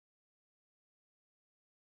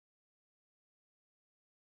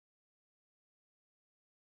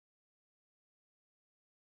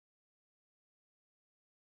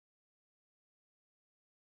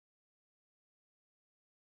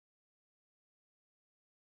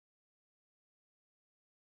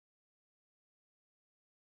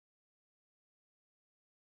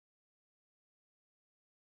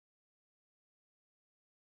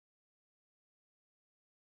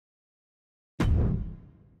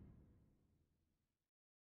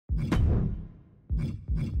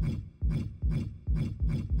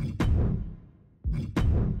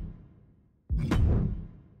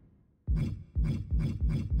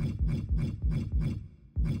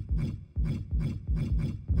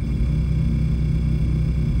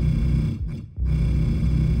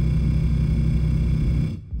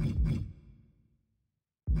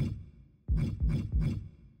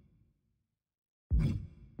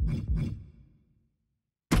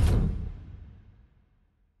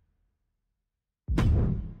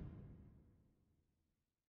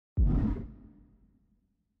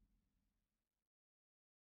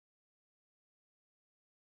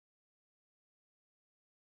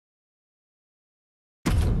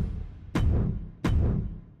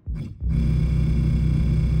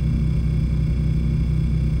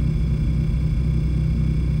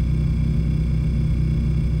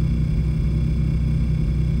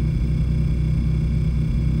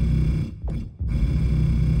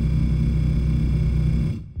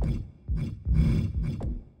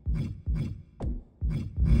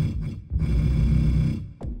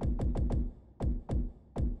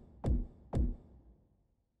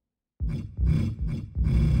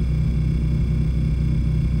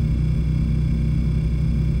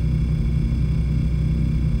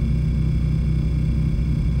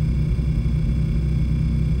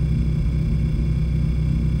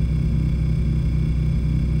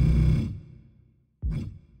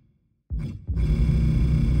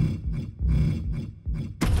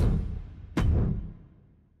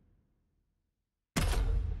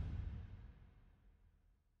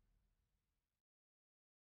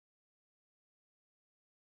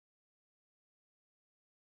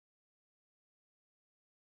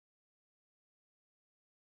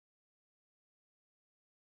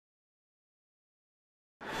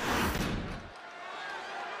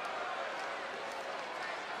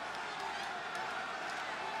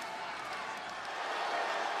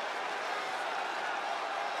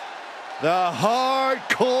the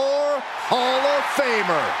Hardcore Hall of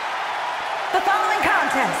Famer. The following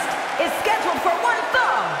contest is scheduled for one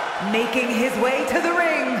fall, making his way to the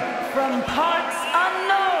ring from parts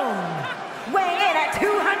unknown, weighing in at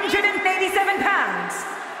 287 pounds,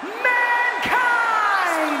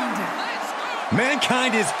 Mankind!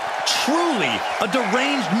 Mankind is truly a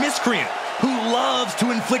deranged miscreant who loves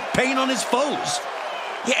to inflict pain on his foes.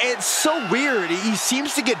 Yeah, it's so weird. He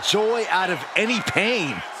seems to get joy out of any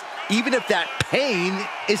pain, even if that pain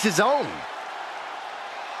is his own.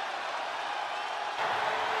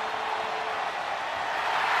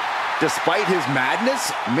 Despite his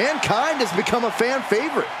madness, Mankind has become a fan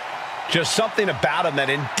favorite. Just something about him that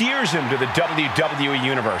endears him to the WWE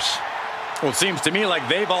Universe. Well, it seems to me like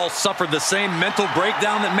they've all suffered the same mental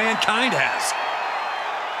breakdown that Mankind has.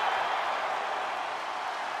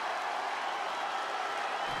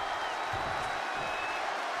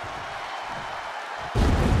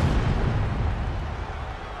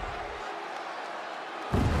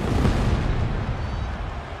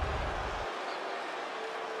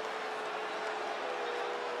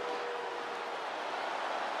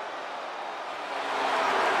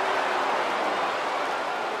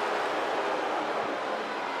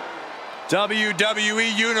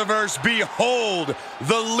 WWE Universe, behold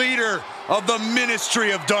the leader of the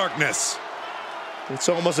Ministry of Darkness. It's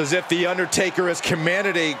almost as if the Undertaker has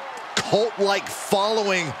commanded a cult-like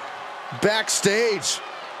following backstage.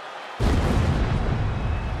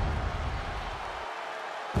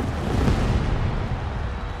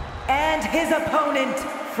 And his opponent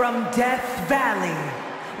from Death Valley,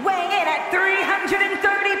 weighing in at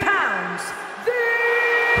 330 pounds, the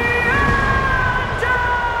Undertaker!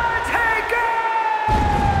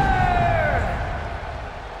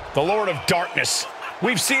 The Lord of Darkness.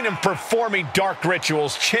 We've seen him performing dark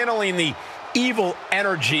rituals, channeling the evil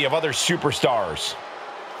energy of other superstars.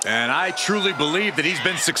 And I truly believe that he's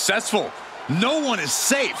been successful. No one is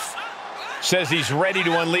safe. Says he's ready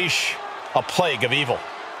to unleash a plague of evil.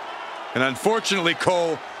 And unfortunately,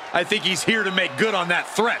 Cole, I think he's here to make good on that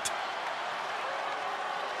threat.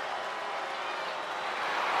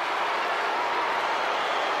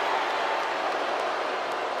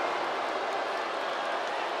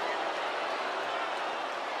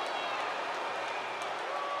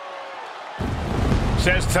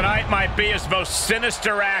 Says tonight might be his most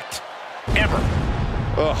sinister act ever.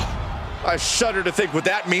 Ugh, I shudder to think what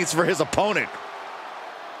that means for his opponent.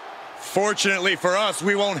 Fortunately for us,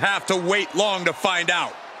 we won't have to wait long to find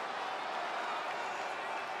out.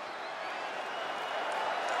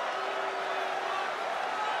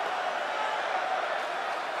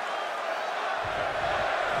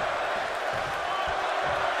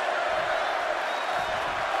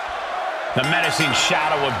 The menacing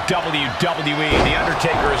shadow of WWE, The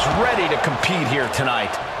Undertaker, is ready to compete here tonight.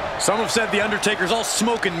 Some have said The Undertaker's all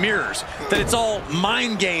smoke and mirrors, that it's all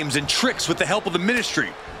mind games and tricks with the help of the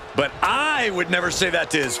ministry. But I would never say that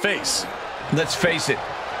to his face. Let's face it,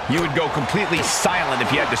 you would go completely silent if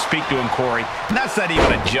you had to speak to him, Corey. And that's not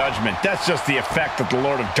even a judgment. That's just the effect that the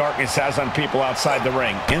Lord of Darkness has on people outside the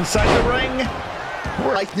ring. Inside the ring,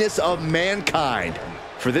 Likeness of Mankind.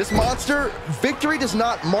 For this monster, victory does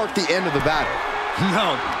not mark the end of the battle.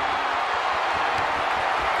 No.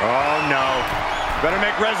 Oh, no. Better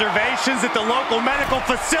make reservations at the local medical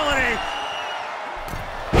facility.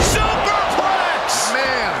 Superplex!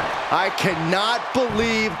 Man, I cannot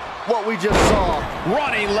believe what we just saw.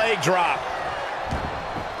 running leg drop.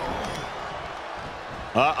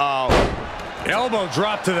 Uh-oh. Elbow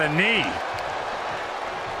drop to the knee.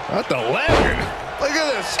 At the leg. Look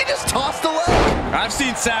at this. He just tossed the leg. I've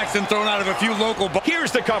seen Saxton thrown out of a few local.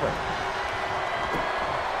 Here's the cover.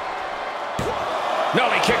 No,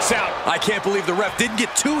 he kicks out. I can't believe the ref didn't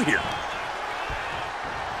get two here.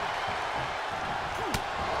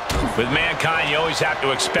 With Mankind, you always have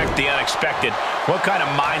to expect the unexpected. What kind of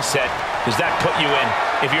mindset does that put you in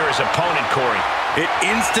if you're his opponent, Corey? It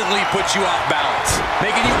instantly puts you off balance,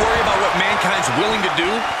 making you worry about what Mankind's willing to do.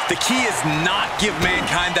 The key is not give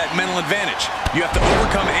Mankind that mental advantage. You have to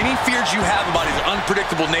overcome any fears you have about his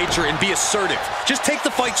unpredictable nature and be assertive. Just take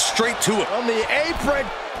the fight straight to him. On the apron.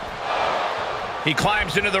 He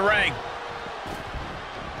climbs into the ring.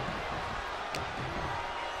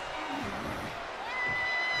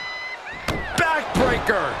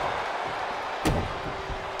 Backbreaker.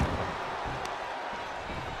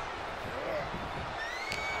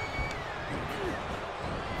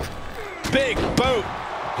 Big boot.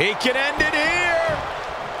 He can end it here.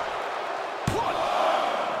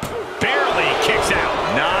 Barely kicks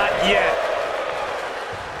out. Not yet.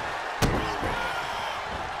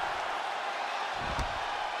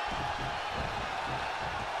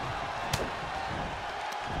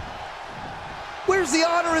 Where's the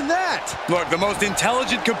honor in that? Look, the most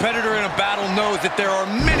intelligent competitor in a battle knows that there are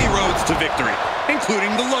many roads to victory,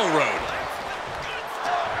 including the low road.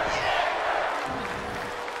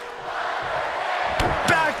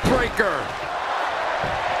 Backbreaker.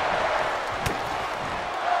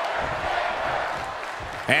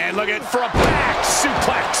 And look at for a back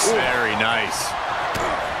suplex. Ooh. Very nice.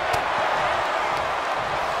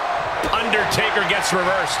 Undertaker gets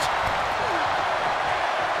reversed.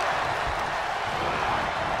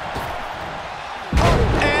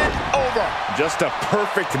 And over. Just a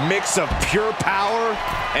perfect mix of pure power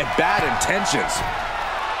and bad intentions.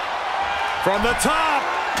 From the top.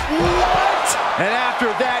 What? And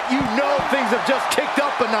after that, you know things have just kicked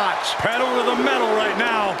up a notch. Pedal to the metal right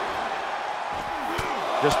now.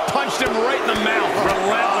 Just punched him right in the mouth.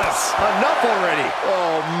 Relentless. Enough already.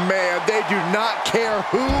 Oh, man, they do not care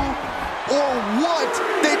who or what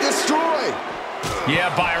they destroy.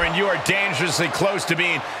 Yeah, Byron, you are dangerously close to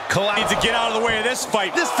being collapsed. Need to get out of the way of this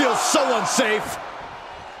fight. This feels so unsafe.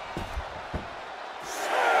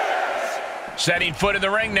 Setting foot in the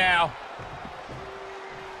ring now.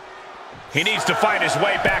 He needs to find his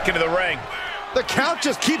way back into the ring. The count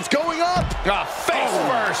just keeps going up. Face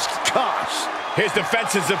first. Gosh. His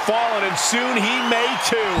defenses have fallen, and soon he may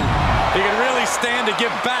too. He can really stand to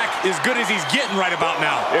give back as good as he's getting right about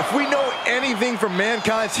now. If we know anything from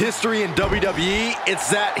Mankind's history in WWE, it's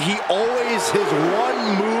that he always is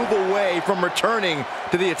one move away from returning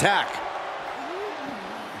to the attack.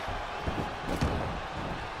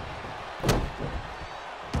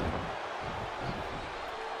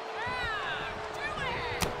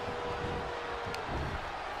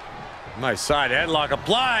 Nice side headlock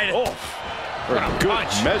applied. Oh, what a good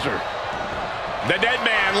punch. Measure. The dead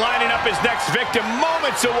man lining up his next victim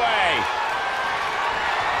moments away.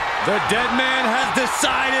 The dead man has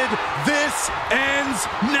decided this ends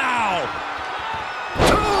now.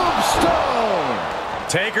 Tombstone.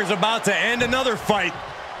 Taker's about to end another fight.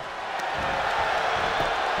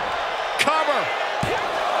 Cover.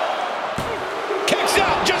 Kicks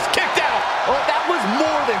out, just kicked out. Oh, that was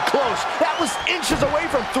more than close. That was inches away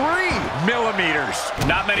from 3 millimeters.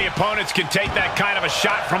 Not many opponents can take that kind of a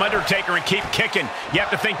shot from Undertaker and keep kicking. You have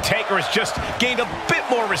to think Taker has just gained a bit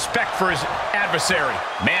more respect for his adversary.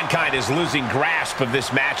 Mankind is losing grasp of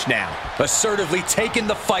this match now. Assertively taking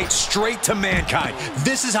the fight straight to Mankind.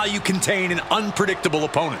 This is how you contain an unpredictable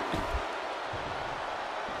opponent.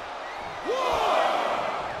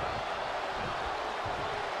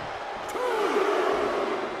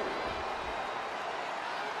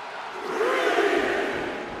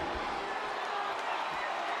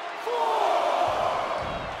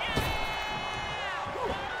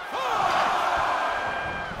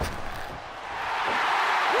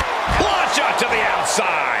 To the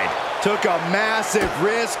outside. Took a massive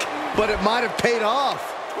risk, but it might have paid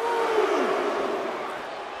off.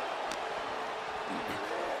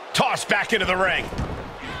 Tossed back into the ring.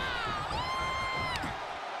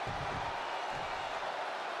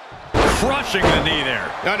 Crushing the knee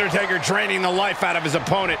there. Undertaker draining the life out of his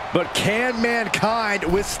opponent. But can Mankind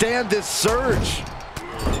withstand this surge?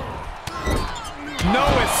 No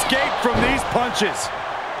escape from these punches.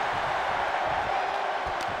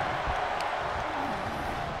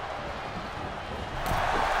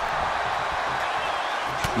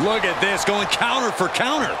 Look at this, going counter for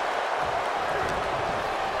counter.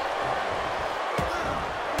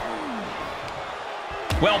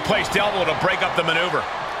 Well-placed elbow to break up the maneuver.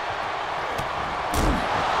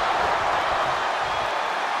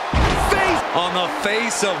 On the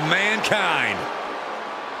face of Mankind.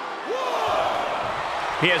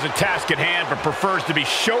 He has a task at hand, but prefers to be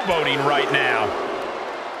showboating right now.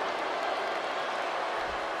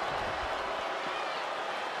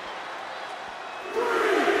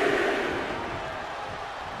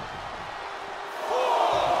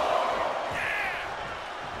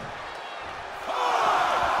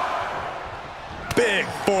 Big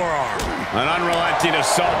forearm. An unrelenting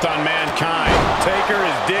assault on Mankind. Taker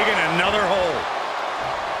is digging another hole.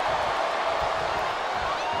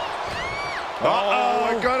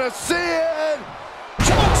 Uh-oh, we're gonna see it.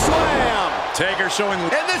 Choke slam. Taker showing,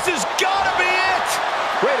 and this has gotta be it.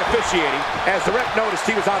 Great officiating as the ref noticed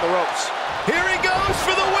he was on the ropes. Here he goes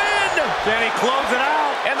for the win. Can he close it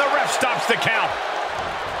out? And the ref stops the count.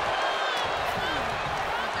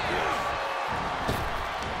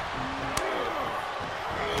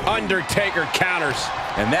 Undertaker counters.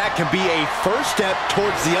 And that can be a first step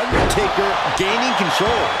towards the Undertaker gaining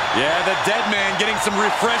control. Yeah, the dead man getting some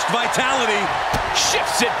refreshed vitality.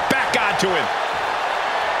 Shifts it back onto him.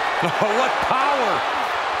 Oh, what power.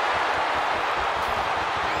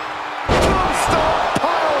 Tombstone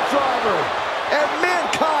pile driver. And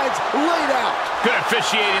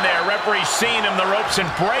officiating there. Referee seeing him the ropes and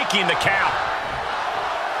breaking the count.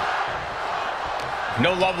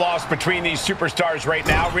 No love lost between these superstars right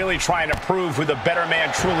now, really trying to prove who the better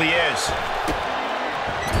man truly is.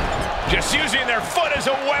 Just using their foot as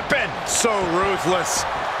a weapon. So ruthless.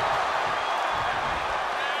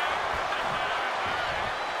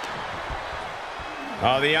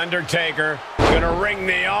 Oh, the Undertaker gonna ring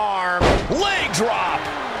the arm. Leg drop.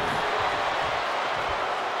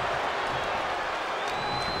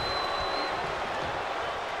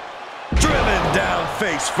 Driven down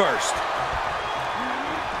face first.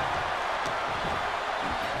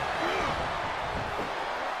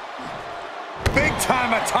 Big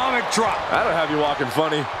time atomic drop. That'll have you walking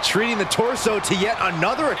funny. Treating the torso to yet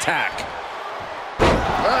another attack.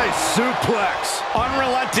 Nice suplex.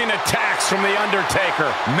 Unrelenting attacks from the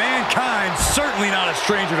Undertaker. Mankind certainly not a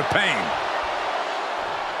stranger to pain.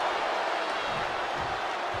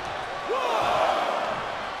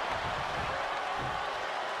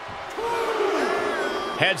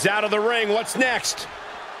 Heads out of the ring. What's next?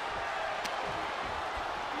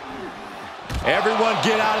 Everyone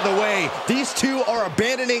get out of the way. These two are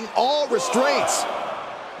abandoning all restraints.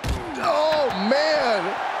 Oh,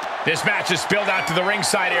 man. This match is spilled out to the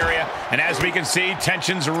ringside area, and as we can see,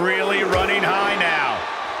 tension's really running high now.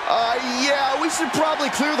 Yeah, we should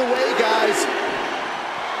probably clear the way, guys.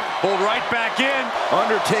 Pulled right back in.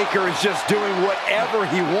 Undertaker is just doing whatever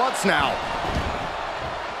he wants now.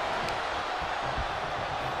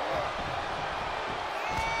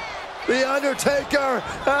 The Undertaker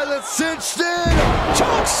has it cinched in.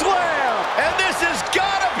 Choke slam! And this has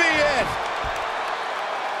got to be it!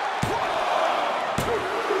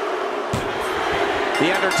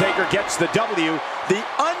 The Undertaker gets the W. The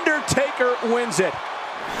Undertaker wins it.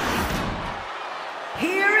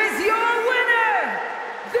 Here is your winner,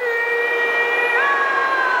 The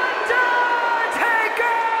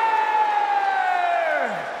Undertaker!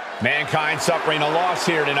 Mankind suffering a loss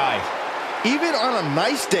here tonight. Even on a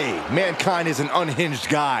nice day, Mankind is an unhinged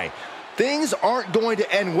guy. Things aren't going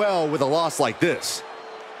to end well with a loss like this.